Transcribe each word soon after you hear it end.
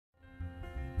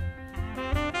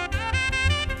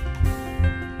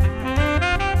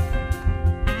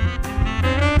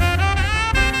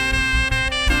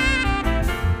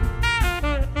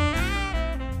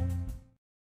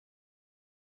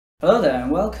Hello there and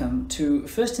welcome to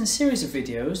first in a series of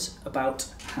videos about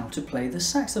how to play the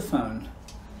saxophone.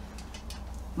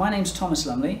 My name's Thomas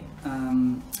Lumley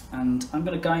and I'm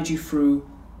going to guide you through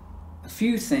a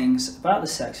few things about the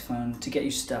saxophone to get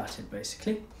you started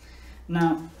basically.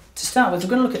 Now to start with, we're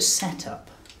going to look at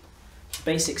setup. The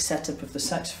basic setup of the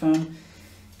saxophone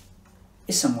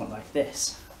is somewhat like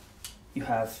this. You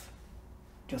have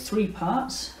your three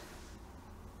parts.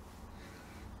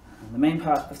 And the main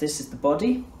part of this is the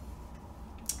body,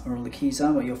 where all the keys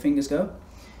are, where your fingers go.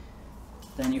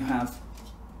 Then you have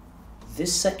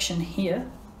this section here,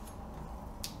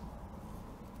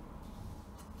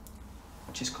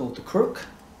 which is called the crook,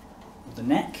 or the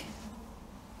neck.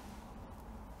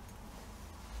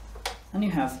 And you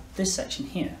have this section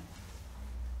here.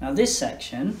 Now this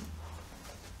section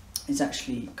is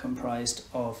actually comprised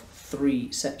of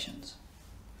three sections.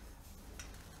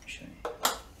 Let me show you.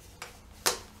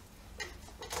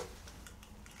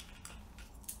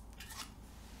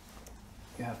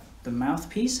 You have the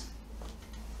mouthpiece,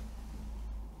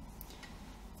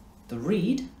 the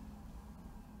reed,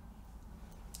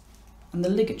 and the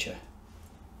ligature.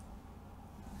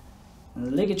 And the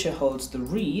ligature holds the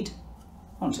reed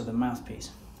onto the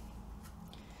mouthpiece.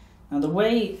 Now the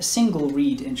way a single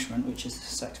reed instrument, which is the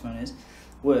saxophone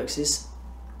works is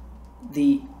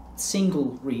the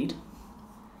single reed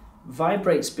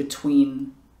vibrates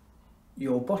between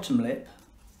your bottom lip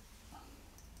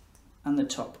and the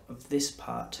top of this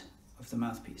part of the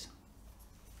mouthpiece.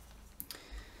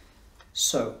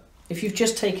 So, if you've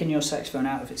just taken your saxophone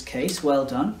out of its case, well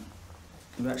done.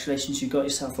 Congratulations, you've got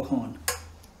yourself a horn.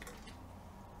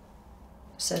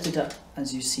 Set it up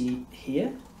as you see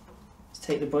here. Let's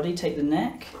take the body, take the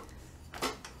neck,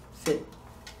 fit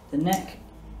the neck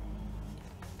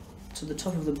to the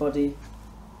top of the body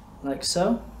like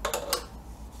so.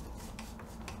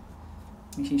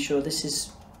 Making sure this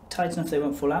is tight enough they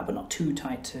won't fall out, but not too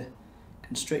tight to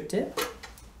constrict it.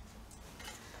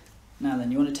 Now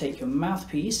then, you want to take your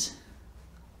mouthpiece,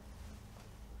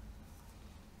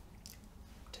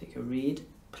 take a reed,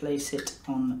 place it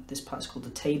on this part, it's called the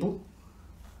table,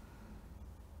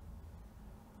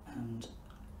 and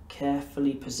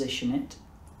carefully position it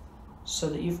so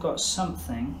that you've got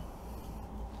something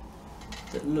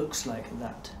that looks like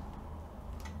that.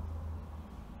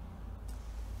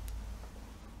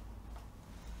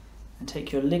 And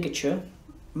take your ligature.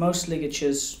 Most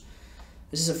ligatures,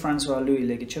 this is a Francois Louis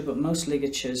ligature, but most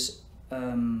ligatures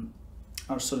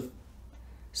are sort of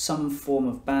some form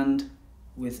of band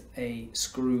with a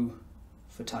screw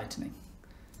for tightening.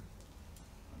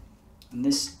 And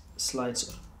this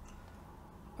slides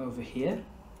over here.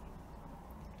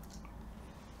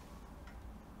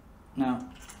 Now,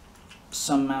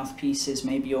 some mouthpieces,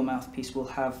 maybe your mouthpiece will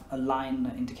have a line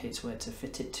that indicates where to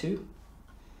fit it to.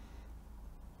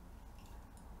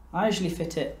 I usually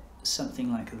fit it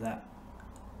something like that,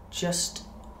 just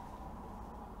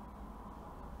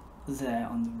there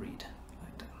on the reed,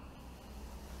 like that.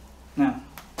 Now,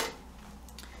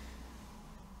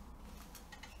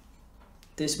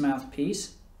 this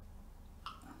mouthpiece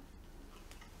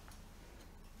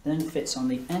then fits on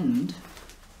the end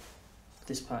of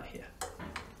this part here.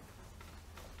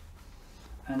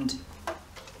 And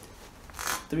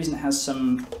the reason it has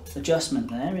some adjustment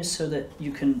there is so that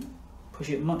you can push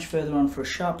it much further on for a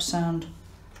sharp sound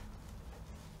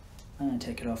and then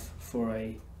take it off for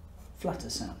a flatter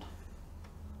sound,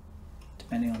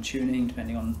 depending on tuning,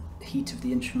 depending on the heat of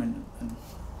the instrument and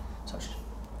such.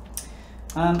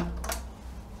 Now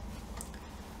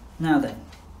then,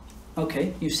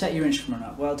 okay, you've set your instrument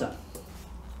up, well done.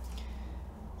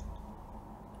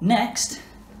 Next,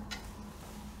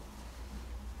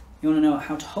 you want to know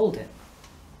how to hold it.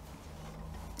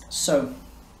 So,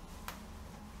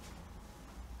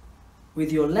 with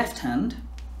your left hand,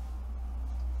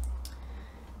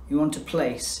 you want to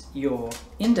place your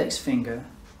index finger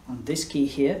on this key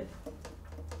here.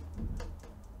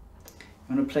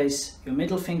 You want to place your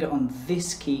middle finger on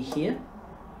this key here.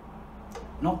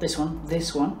 Not this one,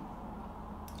 this one.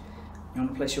 You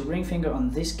want to place your ring finger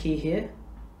on this key here.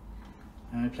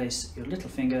 And you want to place your little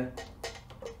finger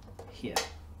here,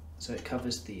 so it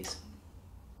covers these.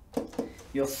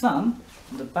 Your thumb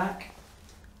on the back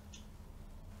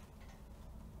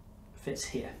fits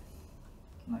here,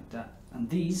 like that. And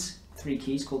these three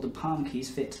keys, called the palm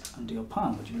keys, fit under your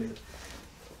palm, would you believe it?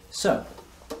 So,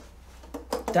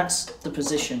 that's the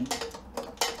position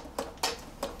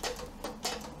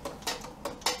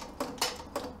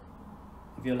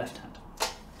of your left hand.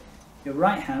 Your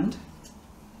right hand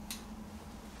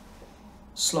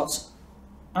slots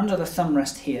under the thumb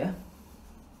rest here,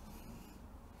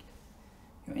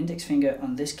 your index finger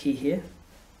on this key here,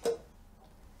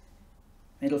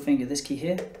 Middle finger, this key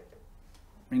here.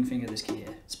 Ring finger, this key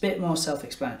here. It's a bit more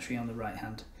self-explanatory on the right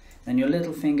hand. Then your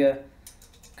little finger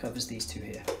covers these two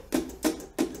here.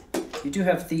 You do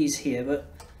have these here,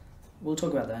 but we'll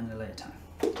talk about that in a later time.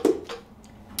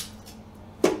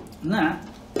 And that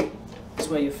is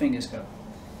where your fingers go.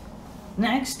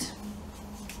 Next,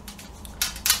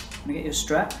 I'm going to get your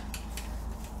strap.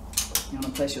 You want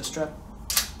to place your strap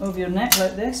over your neck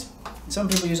like this. Some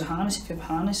people use a harness. If you have a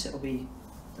harness, there'll be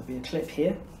a clip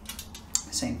here.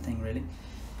 Same thing really.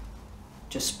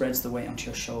 Just spreads the weight onto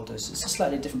your shoulders. It's a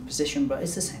slightly different position, but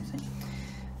it's the same thing.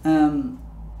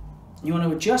 You want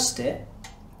to adjust it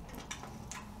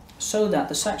so that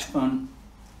the saxophone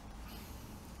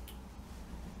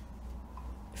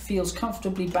feels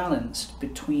comfortably balanced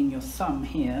between your thumb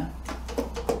here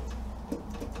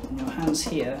and your hands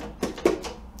here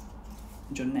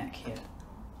and your neck here.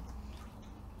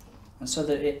 And so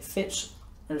that it fits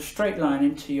in a straight line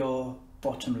into your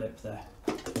bottom lip there.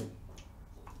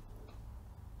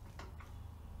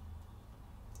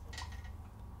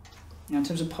 Now in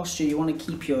terms of posture, you want to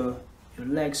keep your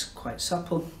legs quite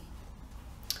supple.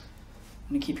 You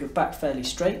want to keep your back fairly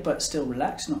straight but still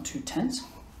relaxed, not too tense.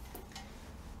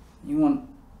 You want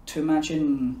to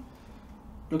imagine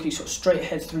looking sort of straight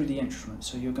ahead through the instrument,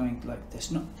 so you're going like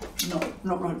this, not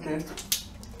like this,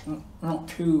 not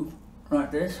too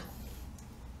like this,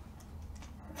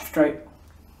 straight.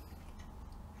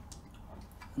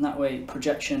 And that way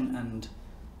projection, and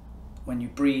when you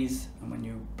breathe and when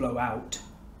you blow out,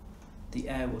 the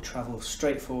air will travel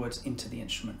straight forwards into the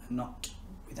instrument and not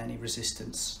with any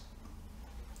resistance.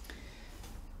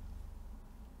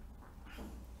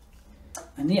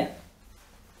 And yeah,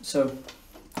 so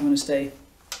I'm going to stay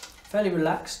fairly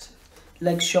relaxed,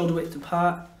 legs shoulder width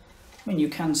apart. I mean, you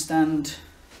can stand,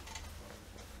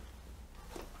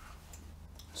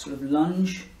 sort of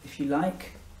lunge if you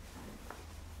like,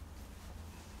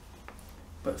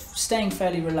 but staying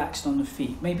fairly relaxed on the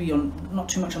feet, maybe not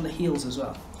too much on the heels as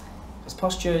well, because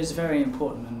posture is very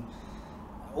important and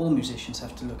all musicians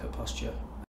have to look at posture,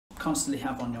 constantly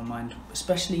have on your mind,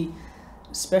 especially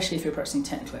if you're practicing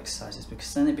technical exercises,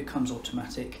 because then it becomes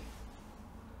automatic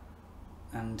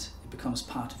and it becomes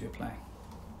part of your playing.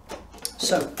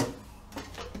 So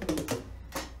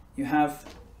you have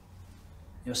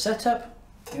your setup,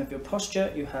 you have your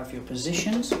posture, you have your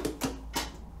positions.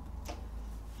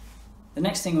 The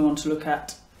next thing we want to look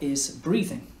at is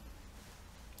breathing,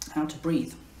 how to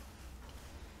breathe.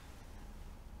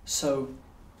 So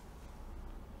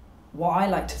what I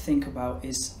like to think about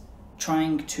is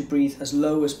trying to breathe as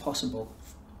low as possible,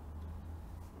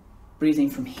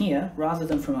 breathing from here rather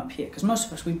than from up here, because most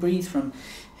of us, we breathe from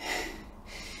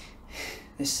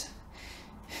this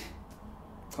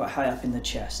quite high up in the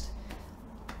chest.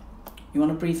 You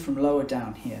want to breathe from lower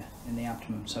down here in the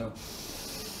abdomen, so,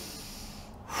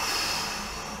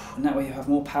 and that way you have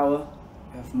more power,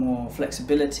 you have more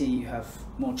flexibility, you have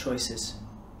more choices,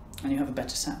 and you have a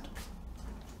better sound.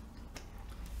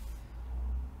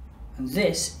 And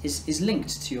this is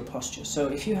linked to your posture. So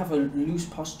if you have a loose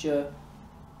posture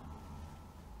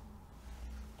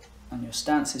and your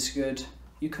stance is good,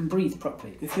 you can breathe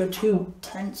properly. If you're too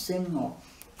tensing or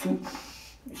too,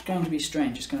 it's going to be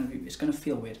strange. It's going to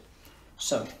feel weird.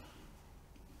 So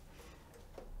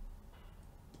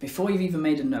before you've even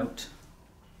made a note,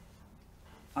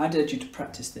 I'd urge you to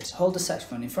practice this. Hold the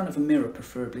saxophone in front of a mirror,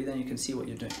 preferably, then you can see what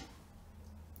you're doing.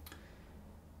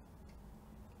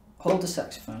 Hold the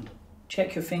saxophone.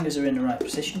 Check your fingers are in the right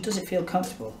position. Does it feel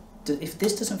comfortable? If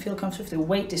this doesn't feel comfortable, if the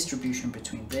weight distribution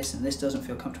between this and this doesn't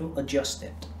feel comfortable, adjust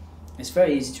it. It's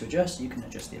very easy to adjust. You can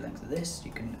adjust the length of this.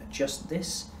 You can adjust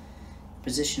this,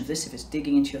 position of this. If it's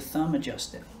digging into your thumb,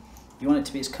 adjust it. You want it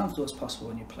to be as comfortable as possible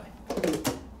when you play.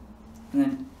 And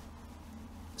then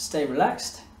stay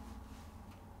relaxed.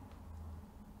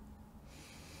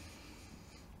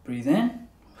 Breathe in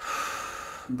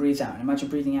and breathe out. And imagine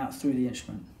breathing out through the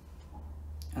instrument.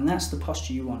 And that's the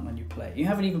posture you want when you play. You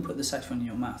haven't even put the saxophone in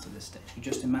your mouth at this stage. You're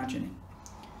just imagining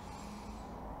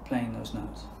playing those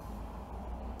notes.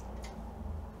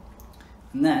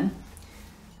 And then,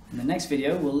 in the next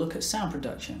video, we'll look at sound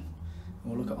production.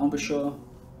 We'll look at embouchure,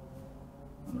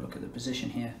 and we'll look at the position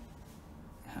here,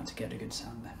 and how to get a good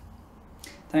sound there.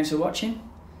 Thanks for watching.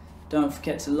 Don't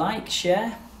forget to like,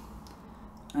 share,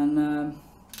 and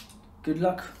good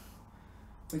luck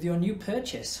with your new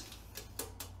purchase.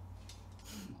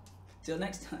 Till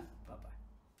next time.